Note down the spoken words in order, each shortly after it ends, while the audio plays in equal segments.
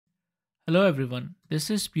Hello everyone,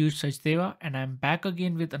 this is Piyush and I'm back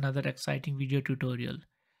again with another exciting video tutorial.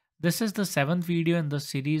 This is the 7th video in the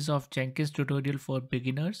series of Jenkins tutorial for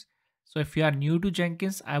beginners. So if you are new to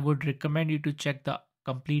Jenkins, I would recommend you to check the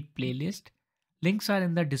complete playlist. Links are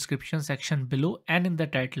in the description section below and in the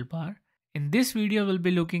title bar. In this video, we'll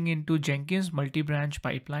be looking into Jenkins MultiBranch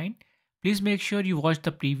Pipeline. Please make sure you watch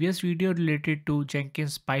the previous video related to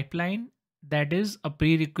Jenkins Pipeline. That is a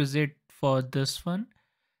prerequisite for this one.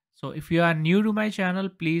 So if you are new to my channel,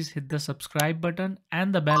 please hit the subscribe button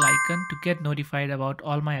and the bell icon to get notified about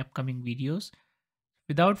all my upcoming videos.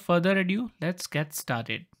 Without further ado, let's get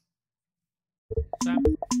started.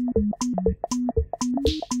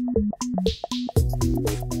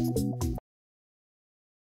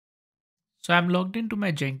 So I'm logged into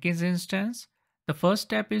my Jenkins instance. The first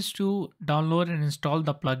step is to download and install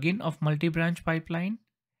the plugin of MultiBranch Pipeline.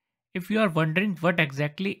 If you are wondering what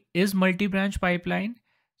exactly is MultiBranch Pipeline,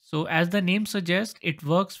 so as the name suggests, it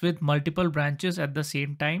works with multiple branches at the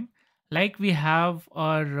same time. Like we have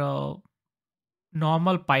our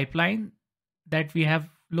normal pipeline that we have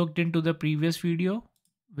looked into the previous video,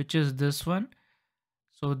 which is this one.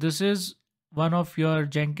 So this is one of your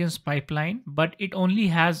Jenkins pipeline, but it only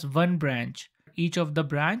has one branch. Each of the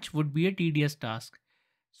branch would be a tedious task.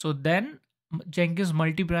 So then Jenkins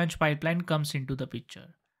multi-branch pipeline comes into the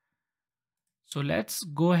picture. So let's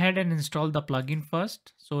go ahead and install the plugin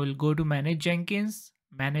first. So we'll go to manage Jenkins,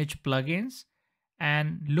 manage plugins,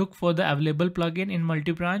 and look for the available plugin in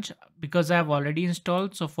multi-branch because I have already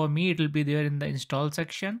installed. So for me, it will be there in the install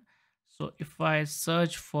section. So if I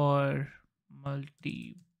search for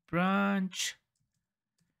multi-branch,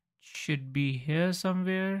 should be here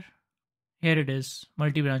somewhere. Here it is,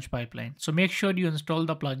 multi-branch pipeline. So make sure you install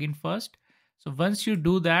the plugin first. So once you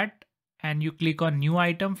do that and you click on new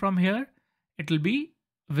item from here, it will be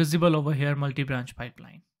visible over here, multi-branch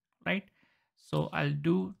pipeline, right? So I'll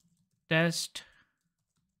do test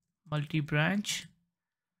multi-branch.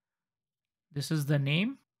 This is the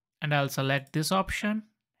name and I'll select this option,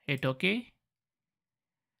 hit OK.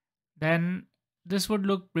 Then this would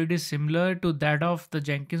look pretty similar to that of the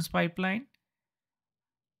Jenkins pipeline.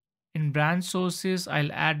 In branch sources,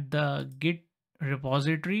 I'll add the Git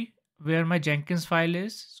repository where my Jenkins file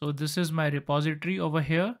is. So this is my repository over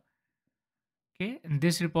here. Okay, and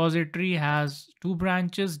this repository has two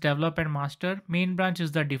branches, develop and master. Main branch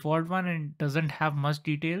is the default one and doesn't have much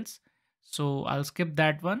details. So I'll skip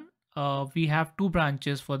that one. We have two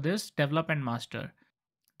branches for this, develop and master.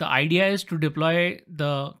 The idea is to deploy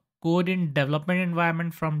the code in development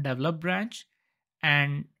environment from develop branch,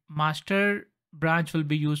 and master branch will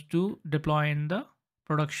be used to deploy in the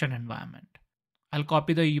production environment. I'll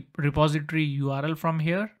copy the repository URL from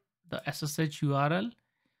here, the SSH URL.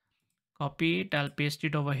 Copy it, I'll paste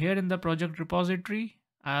it over here in the project repository.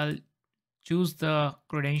 I'll choose the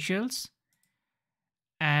credentials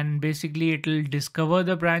and basically it will discover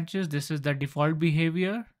the branches. This is the default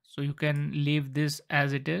behavior. So you can leave this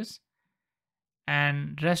as it is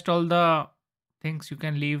and rest all the things you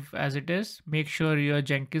can leave as it is. Make sure your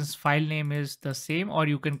Jenkins file name is the same, or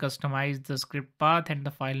you can customize the script path and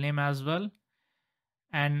the file name as well.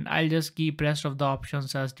 And I'll just keep rest of the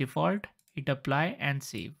options as default, hit apply and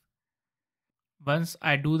save. Once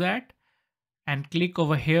I do that and click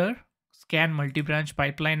over here, scan multi-branch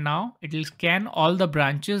pipeline now, it will scan all the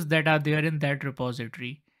branches that are there in that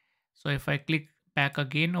repository. So if I click back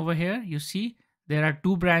again over here, you see there are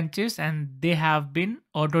two branches and they have been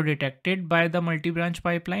auto-detected by the multi-branch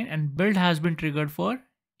pipeline and build has been triggered for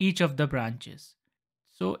each of the branches.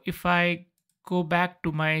 So if I go back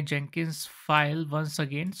to my Jenkins file once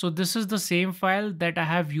again. So this is the same file that I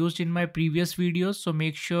have used in my previous videos. So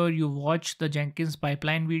make sure you watch the Jenkins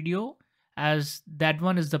pipeline video, as that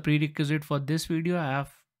one is the prerequisite for this video. I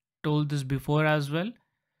have told this before as well.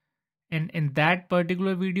 And in that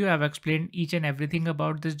particular video, I've explained each and everything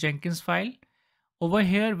about this Jenkins file. Over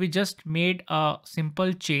here, we just made a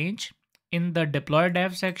simple change. In the deploy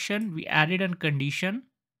dev section, we added a condition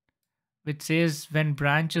which says when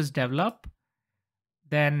branch is developed,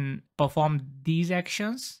 then perform these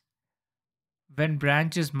actions. When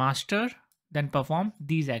branch is master, then perform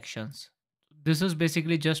these actions. This is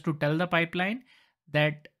basically just to tell the pipeline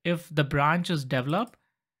that if the branch is developed,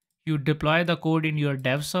 you deploy the code in your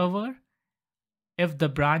dev server. If the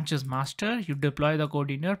branch is master, you deploy the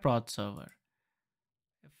code in your prod server.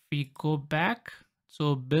 If we go back,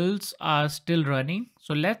 so builds are still running.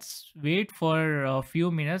 So let's wait for a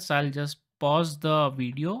few minutes. I'll just pause the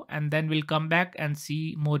video and then we'll come back and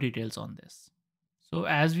see more details on this. So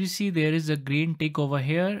as we see, there is a green tick over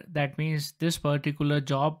here. That means this particular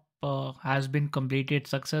job has been completed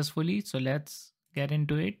successfully. So let's get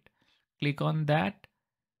into it. click on that,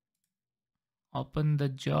 open the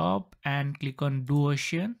job and click on Blue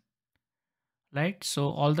Ocean. Right, so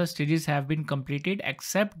all the stages have been completed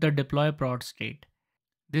except the deploy prod state.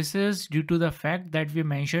 This is due to the fact that we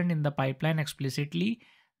mentioned in the pipeline explicitly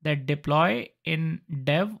that deploy in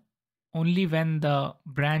dev only when the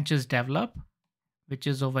branch is developed, which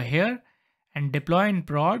is over here, and deploy in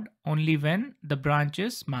prod only when the branch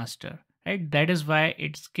is master. Right, that is why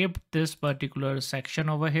it skipped this particular section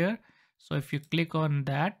over here. So if you click on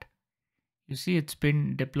that, you see it's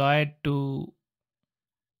been deployed to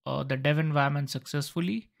the dev environment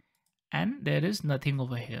successfully, and there is nothing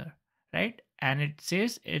over here, right? And it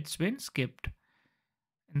says it's been skipped.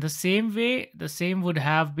 In the same way, the same would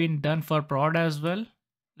have been done for prod as well.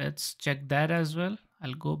 Let's check that as well.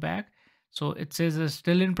 I'll go back. So it says it's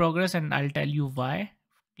still in progress, and I'll tell you why.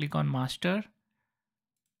 Click on master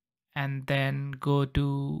and then go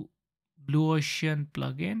to Blue Ocean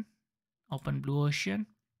plugin, open Blue Ocean.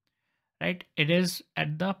 Right, it is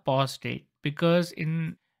at the pause state because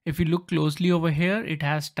if you look closely over here, it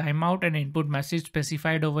has timeout and input message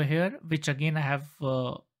specified over here, which again I have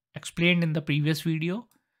explained in the previous video.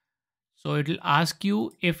 So it will ask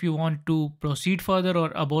you if you want to proceed further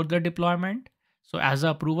or abort the deployment. So as a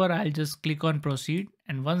approver, I'll just click on proceed,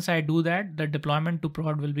 and once I do that, the deployment to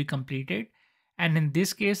prod will be completed. And in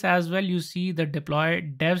this case as well, you see the deploy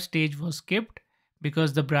dev stage was skipped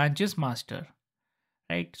because the branch is master.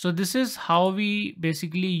 Right, so this is how we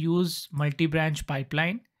basically use multi-branch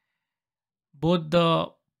pipeline. Both the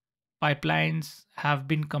pipelines have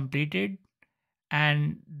been completed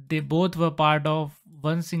and they both were part of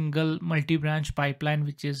one single multi-branch pipeline,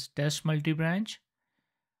 which is test multi-branch.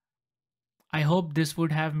 I hope this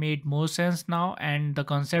would have made more sense now and the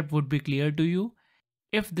concept would be clear to you.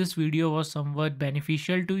 If this video was somewhat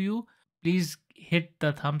beneficial to you, please hit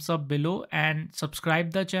the thumbs up below and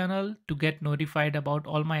subscribe the channel to get notified about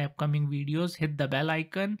all my upcoming videos. Hit the bell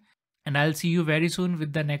icon and I'll see you very soon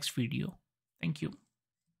with the next video. Thank you.